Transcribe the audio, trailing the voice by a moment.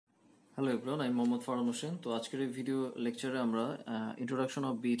Hello everyone, আমি মোহাম্মদ ফারহান হোসেন। তো আজকের এই ভিডিও লেকচারে আমরা ইন্ট্রোডাকশন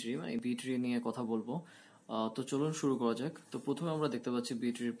অফ বি ট্রি মানে বি ট্রি নিয়ে কথা বলবো। তো চলুন শুরু করা যাক। তো প্রথমে আমরা দেখতে পাচ্ছি বি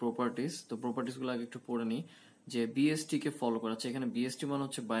ট্রির প্রপার্টিজ। তো প্রপার্টিজগুলো আগে একটু পড়ে নিই যে বিএসটি কে ফলো করা আছে। এখানে বিএসটি মানে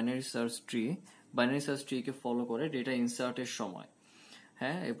হচ্ছে binary search tree. Binary search tree কে ফলো করে ডেটা ইনসার্টের সময়।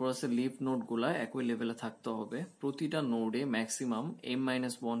 হ্যাঁ, এরপর আছে লিফ নোড গুলা একই লেভেলে থাকতে হবে। প্রতিটা নোডে ম্যাক্সিমাম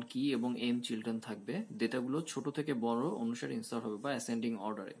m-1 কি এবং m চিলড্রেন থাকবে। ডেটাগুলো ছোট থেকে বড় অনুসারে ইনসার্ট হবে বা অ্যাসেন্ডিং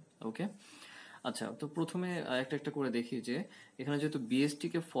অর্ডারে। ওকে, আচ্ছা। তো প্রথমে একটা একটা করে দেখি যে এখানে যেহেতু বিএসটি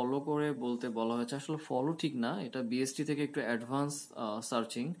কে ফলো করে বলতে বলা হয়েছে, আসলে ফলো ঠিক না, এটা বিএসটি থেকে একটু অ্যাডভান্স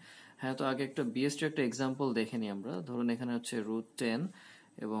সার্চিং। হ্যাঁ, তো আগে একটা বিএসটি একটা এক্সাম্পল দেখে নিই আমরা। ধরুন এখানে হচ্ছে √10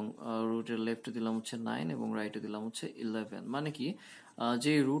 এবং রুটের লেফটে দিলাম হচ্ছে 9 এবং রাইটে দিলাম হচ্ছে 11। মানে কি,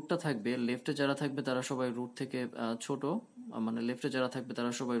 যে রুটটা থাকবে লেফটে যারা থাকবে তারা সবাই রুট থেকে ছোট, মানে লেফটে যারা থাকবে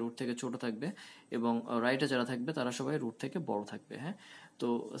তারা সবাই রুট থেকে ছোট থাকবে এবং রাইটে যারা থাকবে তারা সবাই রুট থেকে বড় থাকবে। হ্যাঁ, তো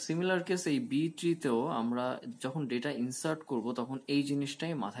সিমিলার কেস এই বি ট্রিতেও আমরা যখন ডেটা ইনসার্ট করব তখন এই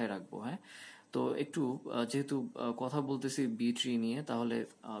জিনিসটাই মাথায় রাখবো। হ্যাঁ, তো একটু যেহেতু কথা বলতেছি বি ট্রি নিয়ে, তাহলে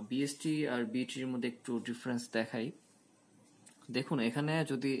বিএসটি আর বি ট্রির মধ্যে একটু ডিফারেন্স দেখাই। দেখুন এখানে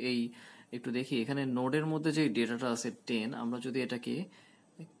যদি এই একটু দেখি, এখানে নোডের মধ্যে যে ডেটাটা আছে 10, আমরা যদি এটাকে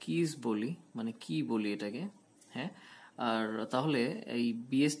কিজ বলি, মানে কি বলি এটাকে। হ্যাঁ, আর তাহলে এই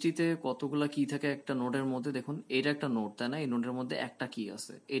বিএসটি তে কতগুলা কি থাকে একটা নোডের মধ্যে? দেখুন এটা একটা নোড, তাই না? এই নোডের মধ্যে একটা কি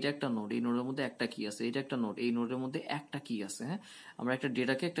আছে। এটা একটা নোড, এই নোডের মধ্যে একটা কি আছে। এটা একটা নোড, এই নোডের মধ্যে একটা কি আছে। হ্যাঁ, আমরা একটা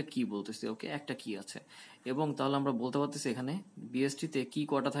ডেটাকে একটা কি বলতেছি। ওকে, একটা কি আছে। এবং তাহলে আমরা বলতে পারতেছি এখানে বিএসটি তে কি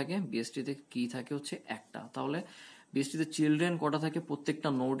কটা থাকে? বিএসটি তে কি থাকে হচ্ছে একটা। তাহলে বিএসটিতে চিলড্রেন কটা থাকে প্রত্যেকটা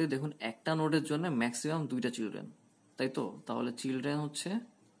নোডে? দেখুন একটা নোডের জন্য ম্যাক্সিমাম 2টা চিলড্রেন, তাই তো? তাহলে চিলড্রেন হচ্ছে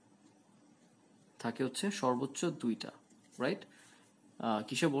থাকে হচ্ছে সর্বোচ্চ 2টা, রাইট?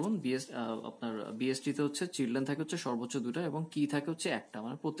 কিসে বলুন, আপনার বিএসটি তে হচ্ছে চিলড্রেন থাকে হচ্ছে সর্বোচ্চ 2টা এবং কি থাকে হচ্ছে একটা,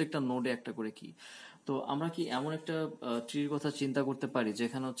 মানে প্রত্যেকটা নোডে একটা করে কি। তো আমরা কি এমন একটা ট্রির কথা চিন্তা করতে পারি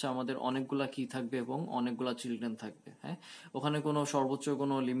যেখানে হচ্ছে আমাদের অনেকগুলা কি থাকবে এবং অনেকগুলা চিলড্রেন থাকবে? হ্যাঁ, ওখানে কোনো সর্বোচ্চ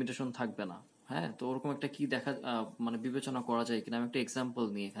কোনো লিমিটেশন থাকবে না। হ্যাঁ, তো ওরকম একটা কি দেখা মানে বিবেচনা করা যায় কিনা, আমি একটা এক্সাম্পল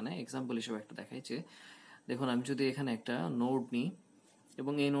নিই। এখানে এক্সাম্পল হিসেবে একটা দেখাই যে দেখুন আমি যদি এখানে একটা নোড নিই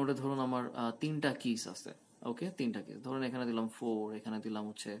এবং এই নোডে ধরুন আমার 3টা কিস আছে। ওকে, 3টা কিস ধরুন এখানে দিলাম 4, এখানে দিলাম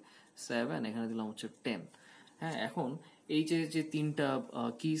হচ্ছে 7, এখানে দিলাম হচ্ছে 10। হ্যাঁ, এখন এই যে যে 3টা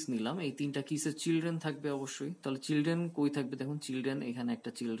কিস নিলাম, এই 3টা কিসের চিলড্রেন থাকবে অবশ্যই। তাহলে চিলড্রেন কই থাকবে? দেখুন চিলড্রেন এখানে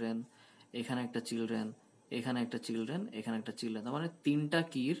একটা চিলড্রেন, এখানে একটা চিলড্রেন, এখানে একটা চিলড্রেন, এখানে একটা চিলড্রেন। তার মানে 3টা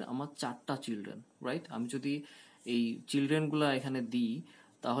কির আমার 4টা চিলড্রেন, রাইট? আমি যদি এই চিলড্রেন গুলা এখানে দিই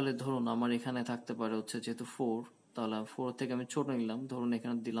তাহলে ধরুন আমার এখানে থাকতে পারে হচ্ছে যেহেতু 4, তাহলে 4 থেকে আমি ছোট নিলাম, ধরুন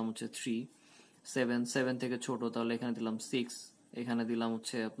এখানে দিলাম হচ্ছে 3। 7 থেকে ছোট, তাহলে এখানে দিলাম 6। এখানে দিলাম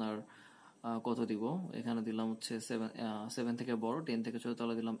হচ্ছে আপনার কত দিব, এখানে দিলাম হচ্ছে 7 থেকে বড়, 10 থেকে ছোট,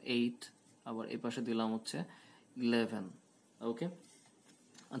 তাহলে দিলাম 8। আবার এই পাশে দিলাম হচ্ছে 11। ওকে,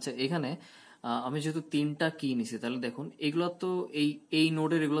 আচ্ছা। এখানে আমি যেহেতু 3টা কি নিছি, তাহলে দেখুন এগুলো তো এই এই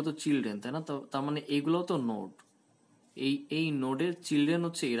নোডের এগুলো তো চিলড্রেন, তাই না? তো তার মানে এগুলো তো নোড, এই এই নোডের চিলড্রেন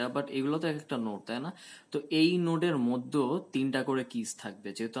হচ্ছে এরা, বাট এগুলো তো এক একটা নোড, তাই না? তো এই নোডের মধ্যেও 3টা করে কিজ থাকবে,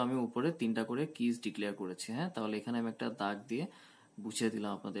 যেহেতু আমি উপরে 3টা করে কিজ ডিক্লেয়ার করেছি। হ্যাঁ, তাহলে এখানে আমি একটা দাগ দিয়ে বুঝিয়ে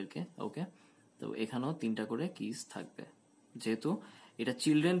দিলাম আপনাদেরকে। ওকে, তো এখানেও 3টা করে কিজ থাকবে, যেহেতু এটা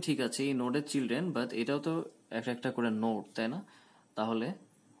চিলড্রেন, ঠিক আছে, এই নোডের চিলড্রেন, বাট এটাও তো একটা একটা করে নোড, তাই না? তাহলে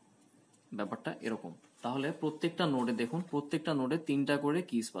ব্যাপারটা এরকম। তাহলে প্রত্যেকটা নোডে দেখুন, প্রত্যেকটা নোডে 3টা করে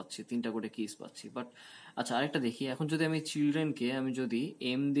কিস পাচ্ছি, 3টা করে কিস পাচ্ছি। বাট আচ্ছা, আরেকটা দেখি। এখন যদি আমি চিলড্রেনকে আমি যদি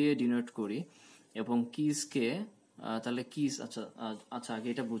এম দিয়ে ডিনোট করি এবং কিসকে তাহলে কিস, আচ্ছা আচ্ছা, আগে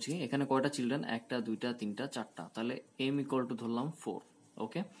এটা বুঝি। এখানে কয়টা চিলড্রেন? 1টা 2টা 3টা 4টা, তাহলে এম ইকুয়াল টু ধরলাম 4।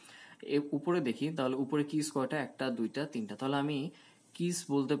 ওকে, উপরে দেখি, তাহলে উপরে কিস কয়টা? 1টা 2টা 3টা, তাহলে আমি কিস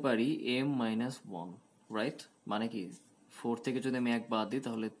বলতে পারি m-1, রাইট? মানে কি 4 থেকে যদি আমি 1 বাদ দিই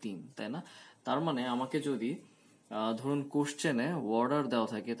তাহলে 3, তাই না? তার মানে আমাকে যদি ধরুন কোশ্চেনে অর্ডার দেওয়া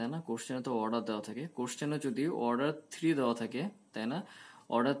থাকে, তাই না? কোশ্চেনে তো অর্ডার দেওয়া থাকে, কোশ্চেনে যদি অর্ডার 3 দেওয়া থাকে, তাই না?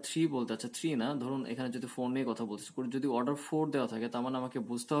 অর্ডার 3 বলতে, আচ্ছা 3 না, ধরুন এখানে যদি 4 নিয়ে কথা বলতেছি, যদি অর্ডার 4 দেওয়া থাকে, তার মানে আমাকে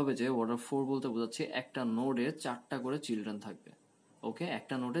বুঝতে হবে যে অর্ডার 4 বলতে বোঝাচ্ছে একটা নোডে 4টা করে চিলড্রেন থাকবে। ওকে,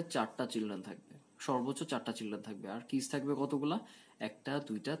 একটা নোডে 4টা চিলড্রেন থাকবে, সর্বোচ্চ 4টা চিলড্রেন থাকবে। আর কিস থাকবে কতগুলা? 1টা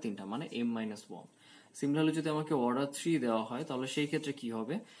 2টা 3টা, মানে m-1। সিমিলারলি যদি আমাকে অর্ডার 3 দেওয়া হয় তাহলে সেই ক্ষেত্রে কি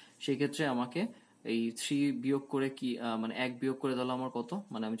হবে? সেই ক্ষেত্রে আমাকে এই 3 বিয়োগ করে কি মানে 1 বিয়োগ করে দিলে আমার কত,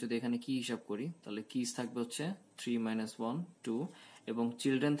 মানে আমি যদি এখানে কি হিসাব করি তাহলে কিস থাকবে হচ্ছে 3-1 2 এবং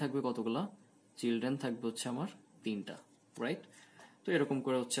চিলড্রেন থাকবে কতগুলা? চিলড্রেন থাকবে হচ্ছে আমার 3টা, রাইট? তো এরকম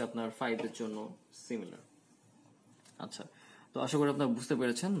করে হচ্ছে আপনার 5 এর জন্য সিমিলার। আচ্ছা, তো আশা করি আপনারা বুঝতে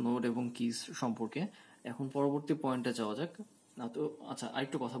পেরেছেন নোড এবং কিস সম্পর্কে। এখন পরবর্তী পয়েন্টে যাওয়া যাক। তো আচ্ছা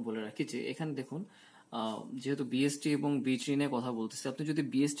আরেকটু কথা বলে রাখি যে এখানে দেখুন যেহেতু বিএসটি এবং বি ট্রি নিয়ে কথা বলতেছি, আপনি যদি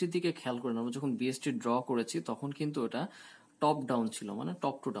বিএসটির দিকে খেয়াল করেন, আমরা যখন বিএসটি ড্র করেছি তখন কিন্তু ওটা টপ ডাউন ছিল, মানে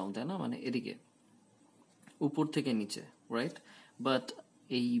টপ টু ডাউন, তাই না, মানে এদিকে উপর থেকে নিচে, রাইট? বাট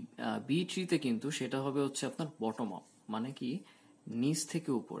এই বি ট্রিতে কিন্তু সেটা হবে হচ্ছে আপনার বটম আপ, মানে কি নিচ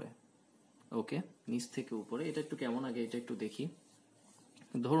থেকে উপরে। ওকে, নিচ থেকে উপরে। এটা একটু কেমন, আগে এটা একটু দেখি।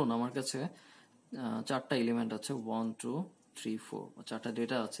 ধরুন আমার কাছে 4টা এলিমেন্ট আছে, 1 2 3 4, 4টা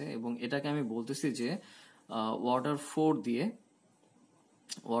ডেটা আছে, এবং এটাকে আমি বলতেছি যে অর্ডার 4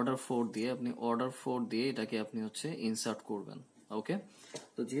 দিয়ে এটাকে আপনি হচ্ছে ইনসার্ট করবেন। ওকে,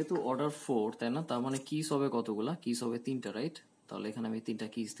 তো যেহেতু অর্ডার 4, তাই না, তার মানে কিস হবে কতগুলা? কিস হবে 3টা, রাইট? তাহলে এখানে আমি 3টা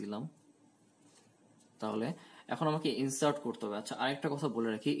কিস দিলাম। তাহলে এখন আমাকে ইনসার্ট করতে হবে। আচ্ছা আরেকটা কথা বলে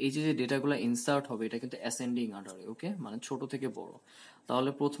রাখি, এই যে ডেটাগুলো ইনসার্ট হবে এটা কিন্তু অ্যাসেন্ডিং অর্ডারে, ওকে, মানে ছোট থেকে বড়। তাহলে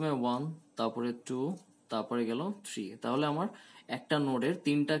প্রথমে 1, তারপরে 2, তারপরে গেল 3। তাহলে আমার একটা নোডের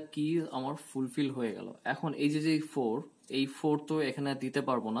 3টা কি আমার ফুলফিল হয়ে গেল। এখন এই যে 4, এই 4 তো এখানে দিতে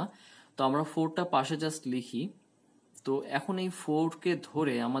পারবো না, তো আমরা 4টা পাশে জাস্ট লিখি। তো এখন এই 4কে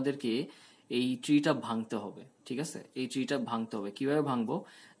ধরে আমাদেরকে এই ট্রিটা ভাঙতে হবে, ঠিক আছে? এই ট্রিটা ভাঙতে হবে। কিভাবে ভাঙবো?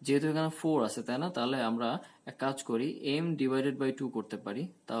 যেহেতু এখানে 4 আছে, তাই না, তাহলে আমরা এক কাজ করি, m ডিভাইডেড বাই 2 করতে পারি।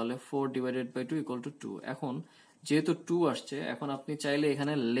 তাহলে 4 ডিভাইডেড বাই 2 ইকুয়াল টু 2। এখন যেহেতু 2 আসছে, এখন আপনি চাইলে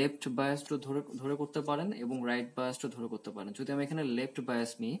এখানে লেফট বায়াসটা ধরে করতে পারেন এবং রাইট বায়াসটা ধরে করতে পারেন। যদি আমি এখানে লেফট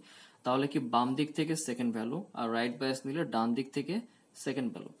বায়াস নিই তাহলে কি বাম দিক থেকে সেকেন্ড ভ্যালু, আর রাইট বায়াস নিলে ডান দিক থেকে সেকেন্ড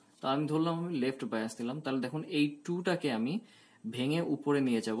ভ্যালু। তো আমি ধরলাম আমি লেফট বায়াস নিলাম। তাহলে দেখুন এই 2টাকে আমি ভেঙে উপরে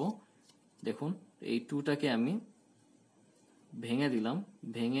নিয়ে যাব। দেখুন এই 2টাকে আমি ভেঙে দিলাম,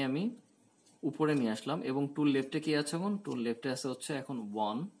 ভেঙে আমি উপরে নিয়ে আসলাম, এবং টুর লেফটে কি আছে? এখন টুর লেফটে আছে হচ্ছে এখন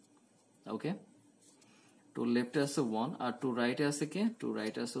 1। ওকে, টুর লেফটে আছে 1, আর টুর রাইটে আছে কে? টুর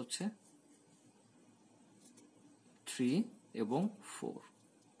রাইটে আছে হচ্ছে 3 এবং 4।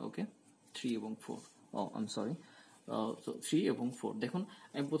 ওকে, 3 এবং 4, ও আই এম সরি, 3 এবং 4। দেখুন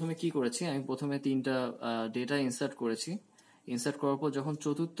আমি প্রথমে কি করেছি, আমি প্রথমে 3টা ডেটা ইনসার্ট করেছি। ইনসার্ট করার পর যখন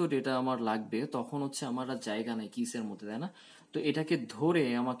চতুর্থ ডেটা আমার লাগবে তখন হচ্ছে আমার আর জায়গা নেই কিসের মধ্যে, তাই না? তো এটাকে ধরে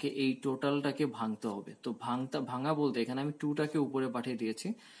আমাকে এই টোটালটাকে ভাঙতে হবে। তো ভাঙা বলতে এখানে আমি 2টাকে উপরে পাঠিয়ে দিয়েছি,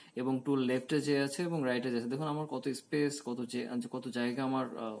 এবং টুর লেফটে যে আছে এবং রাইটে যে আছে, দেখুন আমার কত স্পেস, কত জায়গা আমার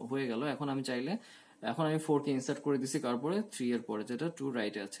হয়ে গেল। এখন আমি চাইলে এখন আমি 4কে ইনসার্ট করে দিছি কার পরে? 3 এর পরে, যেটা টু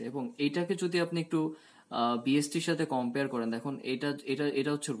রাইটে আছে। এবং এইটাকে যদি আপনি একটু বিএসটির সাথে কম্পেয়ার করেন, দেখুন এটা এটা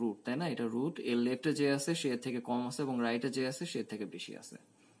এটা হচ্ছে রুট, তাই না? এটা রুট, এর লেফটে যে আছে সে এর থেকে কম আছে এবং রাইটে যে আছে সে এর থেকে বেশি আছে।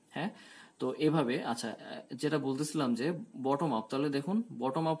 হ্যাঁ, তো এভাবে। আচ্ছা, যেটা বলতেছিলাম যে বটম আপ, তাহলে দেখুন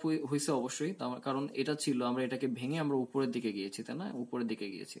বটম আপ হয়েছে অবশ্যই, কারণ এটা ছিল, আমরা এটাকে ভেঙে আমরা উপরের দিকে গিয়েছি, তাই না? উপরের দিকে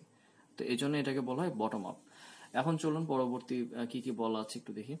গিয়েছি, তো এই জন্য এটাকে বলা হয় বটম আপ। এখন চলুন পরবর্তী কি কি বলা আছে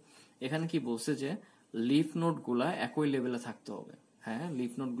একটু দেখি। এখানে কি বলছে যে লিফ নোড গুলা একই লেভেলে থাকতে হবে। হ্যাঁ,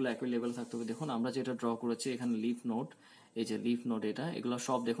 লিফ নোড গুলো একই লেভেলে থাকতে হবে। দেখুন আমরা যেটা ড্র করেছি এখানে লিফ নোড, এই যে লিফ নোড, এগুলো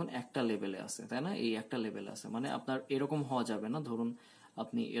সব দেখুন একটা লেভেলে আছে, তাই না? এই একটা লেভেলে আছে, মানে আপনার এরকম হওয়া যাবে না। ধরুন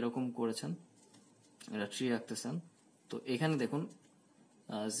আপনি এরকম করেছেন, এটা ট্রি রাখতেছেন, তো এখানে দেখুন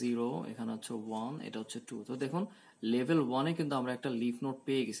 0, এখানে হচ্ছে 1, এটা হচ্ছে 2। তো দেখুন লেভেল 1-এ কিন্তু আমরা একটা লিফ নোড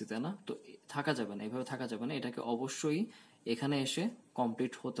পেয়ে গেছি, তাই না? তো থাকা যাবে না, এভাবে থাকা যাবে না। এটাকে অবশ্যই এখানে এসে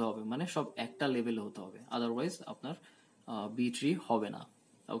কমপ্লিট হতে হবে, মানে সব একটা লেভেলে হতে হবে, আদারওয়াইজ আপনার বি ট্রি হবে না।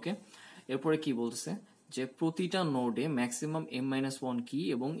 ওকে, এরপরে কি বলতেছে যে প্রতিটা নোডে ম্যাক্সিমাম m-1 কি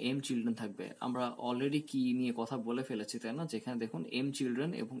এবং m চিলড্রেন থাকবে। আমরা অলরেডি কি নিয়ে কথা বলে ফেলেছি, তাই না? যেখানে দেখুন m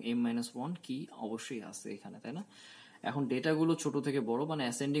চিলড্রেন এবং m-1 কি অবশ্যই আছে এখানে, তাই না? এখন ডেটাগুলো ছোট থেকে বড়, মানে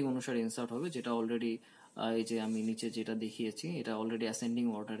অ্যাসেন্ডিং অনুসারে ইনসার্ট হবে, যেটা অলরেডি এই যে আমি নিচে যেটা দেখিয়েছি এটা অলরেডি অ্যাসেন্ডিং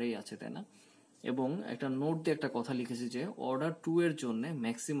অর্ডারেই আছে, তাই না? এবং একটা নোট দিয়ে একটা কথা লিখেছি যে অর্ডার 2 এর জন্য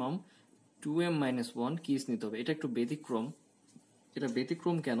ম্যাক্সিমাম 2m-1 কিস নিতে হবে। এটা একটু ব্যতিক্রম। এটা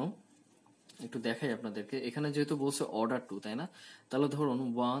ব্যতিক্রম কেন একটু দেখাই আপনাদেরকে। এখানে যেহেতু বলছে অর্ডার 2, তাই না? তাহলে ধরুন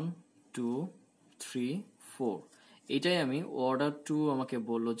 1 2 3 4, এটাই আমি অর্ডার 2 আমাকে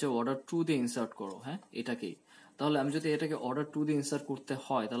বললো যে অর্ডার 2 দিয়ে ইনসার্ট করো, হ্যাঁ এটাকেই। তাহলে আমি যদি এটাকে অর্ডার 2 দিয়ে ইনসার্ট করতে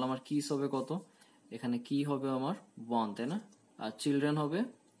হয় তাহলে আমার কিস হবে কত? এখানে কি হবে আমার 1, তাই না? আর চিলড্রেন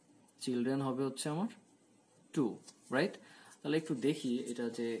হবে হচ্ছে আমার 2, রাইট? তাহলে একটু দেখি এটা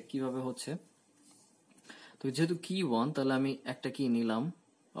যে কিভাবে হচ্ছে। তো যেহেতু কি 1, তাহলে আমি একটা কি নিলাম।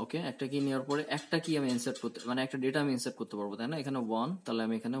 ওকে, একটা কি নেওয়ার পরে একটা কি আমি ইনসার্ট করতে, মানে একটা ডেটা আমি ইনসার্ট করতে পারবো, তাই না? এখানে 1, তাহলে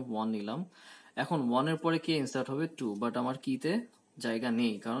আমি এখানে 1 নিলাম। এখন 1 এর পরে কে ইনসার্ট হবে? 2, বাট আমার কিতে জায়গা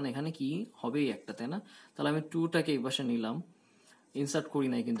নেই, কারণ এখানে কি হবেই একটা, তাই না? তাহলে আমি 2টাকে এই পাশে নিলাম, ইনসার্ট করি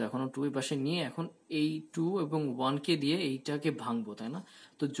নাই কিন্তু এখনো 2 এই পাশে নিয়ে এখন এই 2 এবং 1 কে দিয়ে এইটাকে ভাঙবো, তাই না?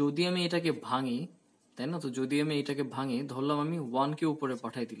 তো যদি আমি এটাকে ভাঙি, তাই না, তো যদি আমি এটাকে ভাঙি, ধরলাম আমি 1 কে উপরে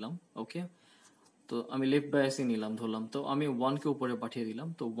পাঠাই দিলাম। ওকে, তো আমি লেফট বায়াসই নিলাম ধরলাম, তো আমি 1 কে উপরে পাঠিয়ে দিলাম।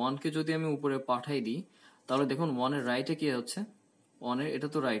 তো 1 কে যদি আমি উপরে পাঠাই দিই তাহলে দেখুন 1 এর রাইটে কি হচ্ছে, 1 এর এটা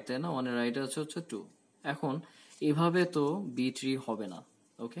তো রাইট তাই না, 1 এর রাইটে হচ্ছে 2। এখন এভাবে তো বি ট্রি হবে না,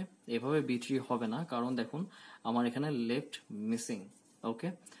 ওকে, এভাবে বি ট্রি হবে না, কারণ দেখুন আমার এখানে লেফট মিসিং, ওকে।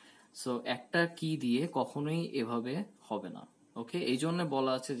 সো একটা কি দিয়ে কখনোই এভাবে হবে না, ওকে। এই জন্য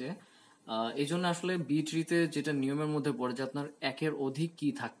বলা আছে যে এই জন্য আসলে বি ট্রিতে যেটা নিয়মের মধ্যে পড়ে যে আপনার একের অধিক কি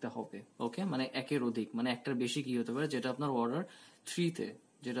থাকতে হবে, ওকে, মানে একের অধিক মানে একটার বেশি কি হতে পারে, যেটা আপনার অর্ডার থ্রিতে,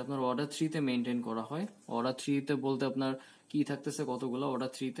 যেটা আপনার অর্ডার থ্রিতে মেনটেন করা হয়। অর্ডার থ্রিতে বলতে আপনার কি থাকতেছে কতগুলো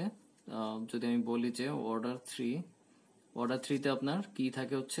অর্ডার থ্রিতে, যদি আমি বলি যে অর্ডার থ্রিতে আপনার কি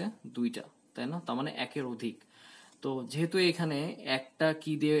থাকে হচ্ছে 2টা, তাই না, তার মানে একের অধিক। তো যেহেতু এখানে একটা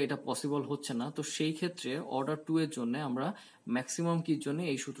কি দিয়ে এটা পসিবল হচ্ছে না, তো সেই ক্ষেত্রে অর্ডার 2 এর জন্য আমরা ম্যাক্সিমাম কির জন্য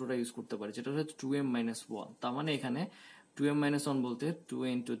এই সূত্রটা ইউজ করতে পারি, যেটা হচ্ছে 2m-1। তার মানে এখানে 2m-1 বলতে 2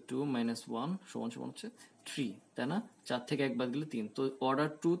 × 2 - 1 সমান সমান হচ্ছে 3, তাই না, 4 থেকে 1 বাদ গেলে 3। তো অর্ডার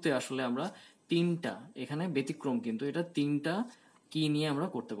 2 তে আসলে আমরা 3টা, এখানে ব্যতিক্রম কিন্তু এটা 3টা কি নিয়ে আমরা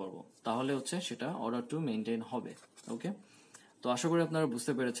করতে পারবো, তাহলে হচ্ছে সেটা অর্ডার 2 মেনটেন হবে, ওকে। তো আশা করি আপনারা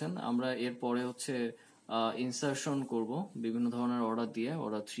বুঝতে পেরেছেন। আমরা এরপরে হচ্ছে ইনসারশন করব বিভিন্ন ধরনের অর্ডার দিয়ে,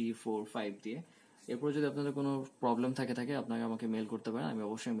 অর্ডার 3, 4, 5 দিয়ে। এরপরে যদি আপনাদের কোনো প্রবলেম থাকে আপনাকে আমাকে মেল করতে পারেন, আমি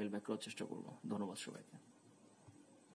অবশ্যই মেল ব্যাক করার চেষ্টা করব। ধন্যবাদ সবাইকে।